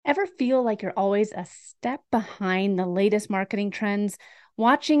Ever feel like you're always a step behind the latest marketing trends,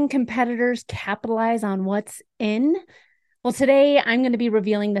 watching competitors capitalize on what's in? Well, today I'm going to be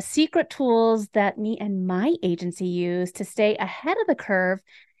revealing the secret tools that me and my agency use to stay ahead of the curve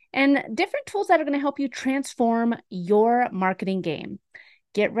and different tools that are going to help you transform your marketing game.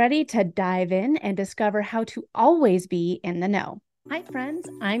 Get ready to dive in and discover how to always be in the know. Hi, friends.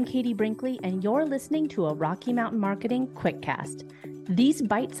 I'm Katie Brinkley, and you're listening to a Rocky Mountain Marketing Quickcast. These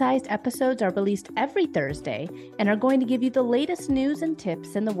bite-sized episodes are released every Thursday and are going to give you the latest news and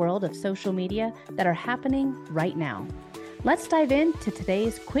tips in the world of social media that are happening right now. Let's dive into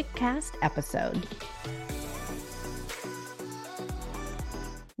today's Quickcast episode.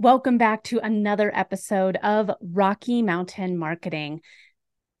 Welcome back to another episode of Rocky Mountain Marketing.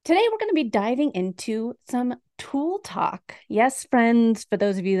 Today, we're going to be diving into some tool talk. Yes, friends, for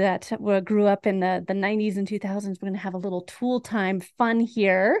those of you that grew up in the 90s and 2000s, we're going to have a little tool time fun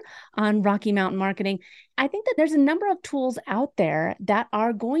here on Rocky Mountain Marketing. I think that there's a number of tools out there that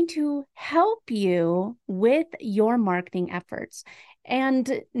are going to help you with your marketing efforts.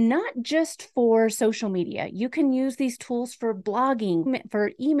 And not just for social media. You can use these tools for blogging,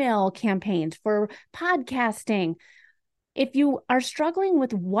 for email campaigns, for podcasting. If you are struggling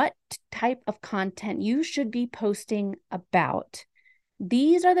with what type of content you should be posting about,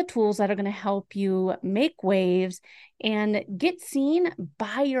 these are the tools that are going to help you make waves and get seen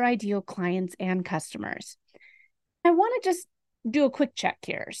by your ideal clients and customers. I want to just do a quick check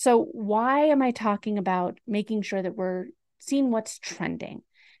here. So why am I talking about making sure that we're seeing what's trending?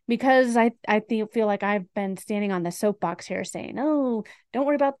 Because I feel like I've been standing on the soapbox here saying, oh, don't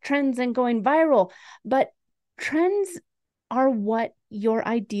worry about trends and going viral. But trends are what your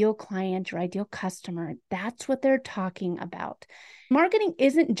ideal client, your ideal customer, that's what they're talking about. Marketing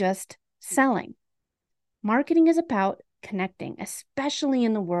isn't just selling. Marketing is about connecting, especially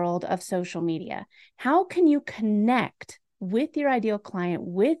in the world of social media. How can you connect with your ideal client,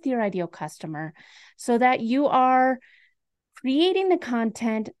 with your ideal customer, so that you are creating the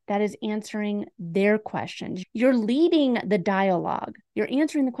content that is answering their questions? You're leading the dialogue. You're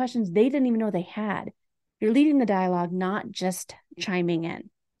answering the questions they didn't even know they had. You're leading the dialogue, not just chiming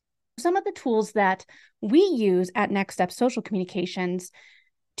in. Some of the tools that we use at Next Step Social Communications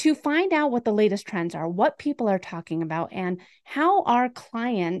to find out what the latest trends are, what people are talking about, and how our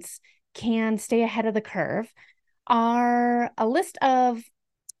clients can stay ahead of the curve are a list of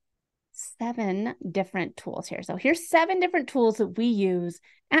 7 different tools here. So here's 7 different tools that we use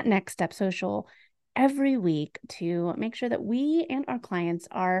at Next Step Social every week to make sure that we and our clients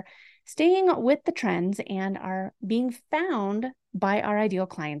are staying with the trends and are being found by our ideal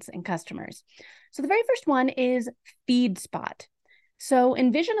clients and customers. So the very first one is FeedSpot. So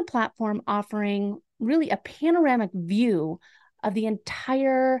envision a platform offering really a panoramic view of the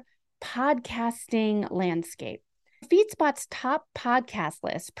entire podcasting landscape. FeedSpot's top podcast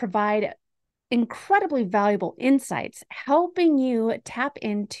lists provide incredibly valuable insights, helping you tap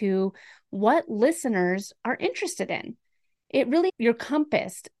into what listeners are interested in. It really, you're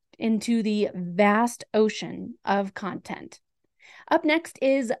compassed into the vast ocean of content. Up next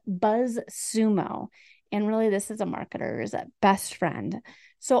is BuzzSumo. And really, this is a marketer's best friend.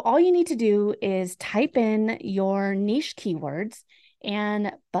 So all you need to do is type in your niche keywords,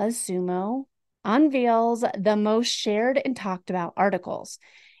 and BuzzSumo unveils the most shared and talked about articles.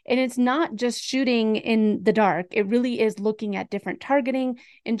 And it's not just shooting in the dark. It really is looking at different targeting,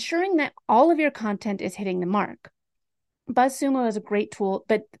 ensuring that all of your content is hitting the mark. BuzzSumo is a great tool,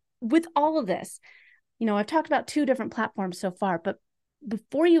 but with all of this, I've talked about 2 different platforms so far, but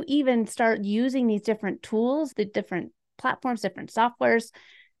before you even start using these different tools, the different platforms, different softwares,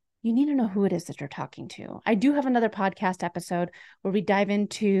 you need to know who it is that you're talking to. I do have another podcast episode where we dive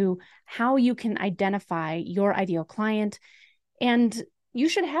into how you can identify your ideal client, and you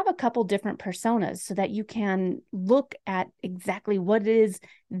should have a couple different personas so that you can look at exactly what it is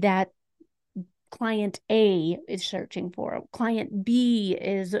that client A is searching for, client B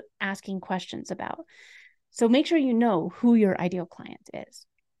is asking questions about. So make sure you know who your ideal client is.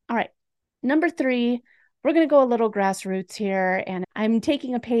 All right, number 3, we're going to go a little grassroots here, and I'm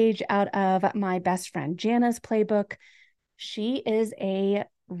taking a page out of my best friend Jana's playbook. She is a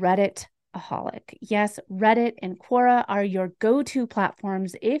Reddit-aholic. Yes, Reddit and Quora are your go-to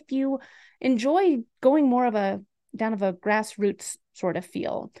platforms if you enjoy going more of a down of a grassroots sort of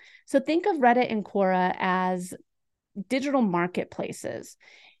feel. So think of Reddit and Quora as digital marketplaces,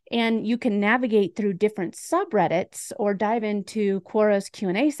 and you can navigate through different subreddits or dive into Quora's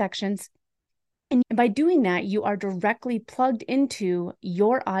Q&A sections. And by doing that, you are directly plugged into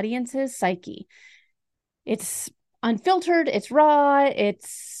your audience's psyche. It's unfiltered, it's raw,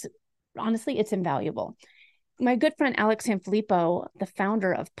 honestly, it's invaluable. My good friend Alex Sanfilippo, the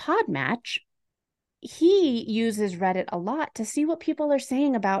founder of Podmatch, he uses Reddit a lot to see what people are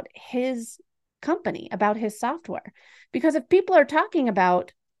saying about his company, about his software. Because if people are talking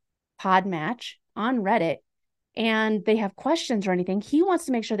about Podmatch on Reddit and they have questions or anything, he wants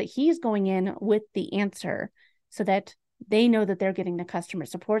to make sure that he's going in with the answer so that they know that they're getting the customer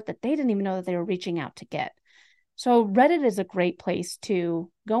support that they didn't even know that they were reaching out to get. So Reddit is a great place to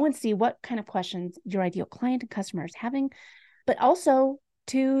go and see what kind of questions your ideal client and customer is having, but also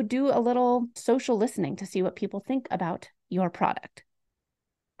to do a little social listening to see what people think about your product.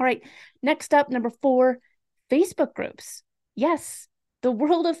 All right, next up, number 4, Facebook groups. Yes, the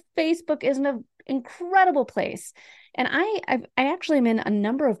world of Facebook is an incredible place. And I actually am in a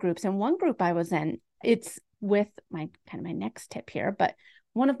number of groups, and one group I was in, it's with my next tip here, but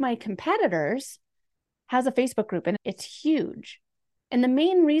one of my competitors has a Facebook group and it's huge. And the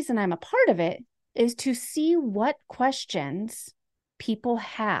main reason I'm a part of it is to see what questions people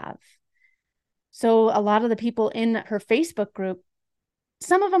have. So a lot of the people in her Facebook group,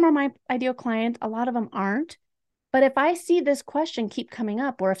 some of them are my ideal client, a lot of them aren't. But if I see this question keep coming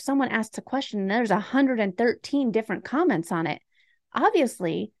up, or if someone asks a question and there's 113 different comments on it,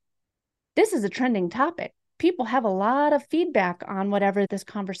 obviously this is a trending topic. People have a lot of feedback on whatever this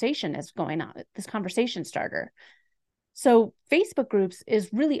conversation is going on, this conversation starter. So Facebook groups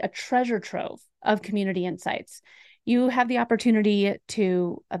is really a treasure trove of community insights. You have the opportunity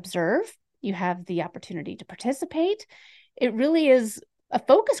to observe. You have the opportunity to participate. It really is a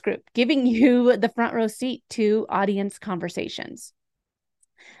focus group, giving you the front row seat to audience conversations.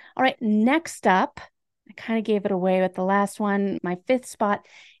 All right, next up, I kind of gave it away with the last one. My 5th spot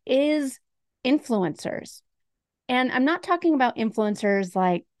is influencers. And I'm not talking about influencers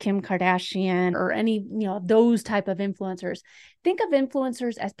like Kim Kardashian or any, those type of influencers. Think of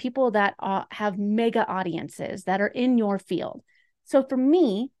influencers as people that have mega audiences that are in your field. So for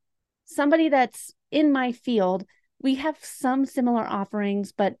me, somebody that's in my field, we have some similar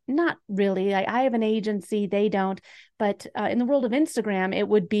offerings, but not really. I have an agency, they don't. But in the world of Instagram, it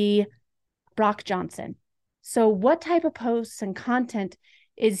would be Brock Johnson. So what type of posts and content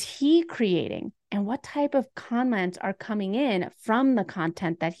is he creating? And what type of comments are coming in from the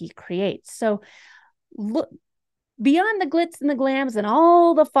content that he creates? So look beyond the glitz and the glams and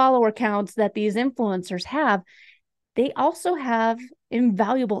all the follower counts that these influencers have, they also have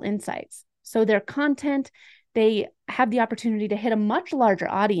invaluable insights. So their content, they have the opportunity to hit a much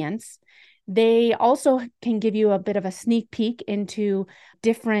larger audience. They also can give you a bit of a sneak peek into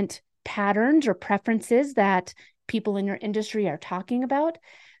different patterns or preferences that people in your industry are talking about.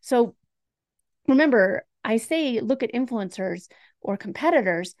 So remember, I say look at influencers or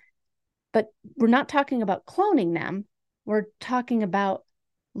competitors, but we're not talking about cloning them. We're talking about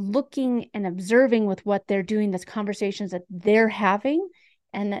looking and observing with what they're doing, these conversations that they're having,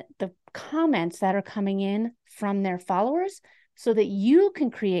 and that the comments that are coming in from their followers so that you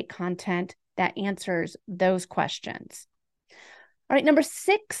can create content that answers those questions. All right, number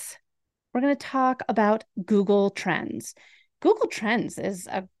 6, we're going to talk about Google Trends. Google Trends is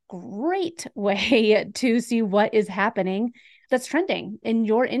a great way to see what is happening that's trending in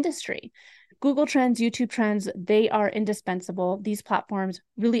your industry. Google Trends, YouTube Trends, they are indispensable. These platforms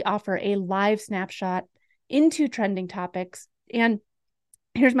really offer a live snapshot into trending topics. And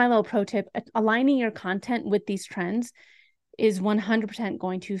here's my little pro tip. Aligning your content with these trends is 100%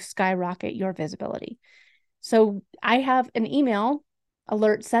 going to skyrocket your visibility. So I have an email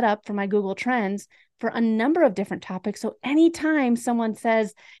alert set up for my Google Trends for a number of different topics. So anytime someone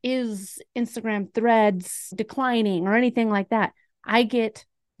says, is Instagram Threads declining or anything like that, I get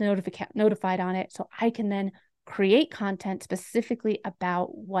notified on it so I can then create content specifically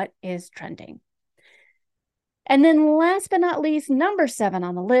about what is trending. And then last but not least, number 7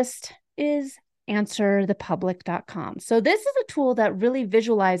 on the list is answerthepublic.com. So this is a tool that really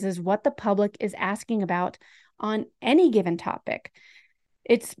visualizes what the public is asking about on any given topic.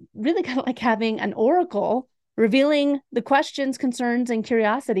 It's really kind of like having an oracle revealing the questions, concerns, and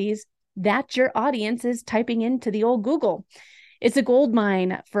curiosities that your audience is typing into the old Google. It's a gold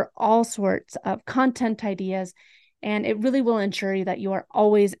mine for all sorts of content ideas, and it really will ensure you that you are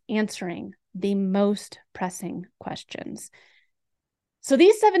always answering the most pressing questions. So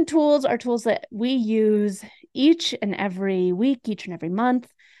these 7 tools are tools that we use each and every week, each and every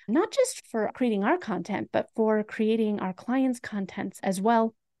month, not just for creating our content, but for creating our clients' contents as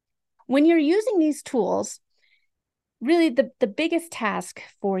well. When you're using these tools, really the biggest task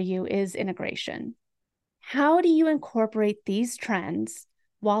for you is integration. How do you incorporate these trends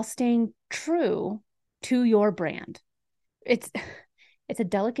while staying true to your brand. It's a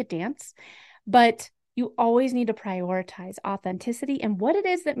delicate dance, but you always need to prioritize authenticity and what it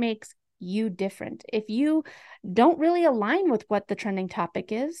is that makes you different. If you don't really align with what the trending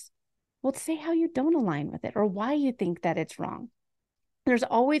topic is, well, say how you don't align with it or why you think that it's wrong. There's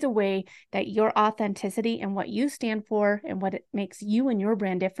always a way that your authenticity and what you stand for and what it makes you and your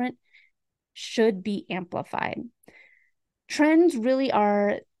brand different should be amplified. Trends really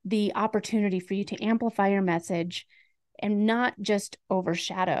are the opportunity for you to amplify your message and not just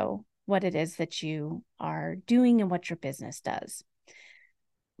overshadow what it is that you are doing and what your business does.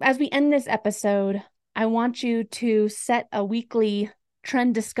 As we end this episode, I want you to set a weekly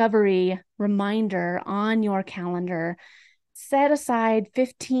trend discovery reminder on your calendar. Set aside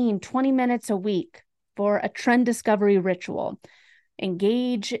 15, 20 minutes a week for a trend discovery ritual.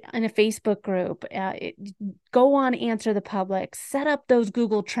 Engage in a Facebook group, go on Answer the Public, set up those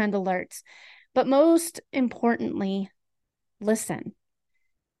Google Trend alerts. But most importantly, listen.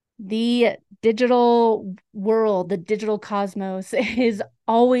 The digital world, the digital cosmos is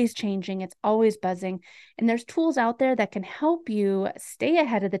always changing. It's always buzzing. And there's tools out there that can help you stay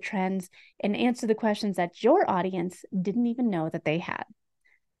ahead of the trends and answer the questions that your audience didn't even know that they had.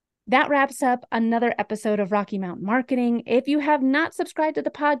 That wraps up another episode of Rocky Mountain Marketing. If you have not subscribed to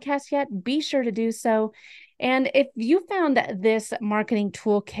the podcast yet, be sure to do so. And if you found this marketing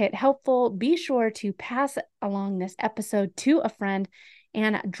toolkit helpful, be sure to pass along this episode to a friend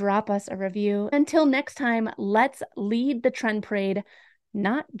and drop us a review. Until next time, let's lead the trend parade,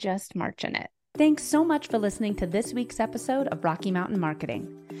 not just march in it. Thanks so much for listening to this week's episode of Rocky Mountain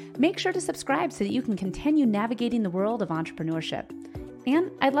Marketing. Make sure to subscribe so that you can continue navigating the world of entrepreneurship.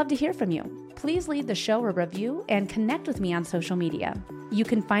 And I'd love to hear from you. Please leave the show a review and connect with me on social media. You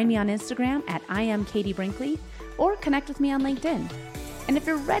can find me on Instagram at @IamKatieBrinkley or connect with me on LinkedIn. And if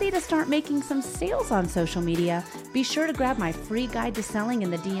you're ready to start making some sales on social media, be sure to grab my free guide to selling in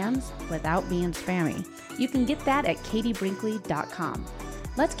the DMs without being spammy. You can get that at katiebrinkley.com.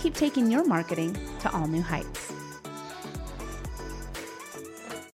 Let's keep taking your marketing to all new heights.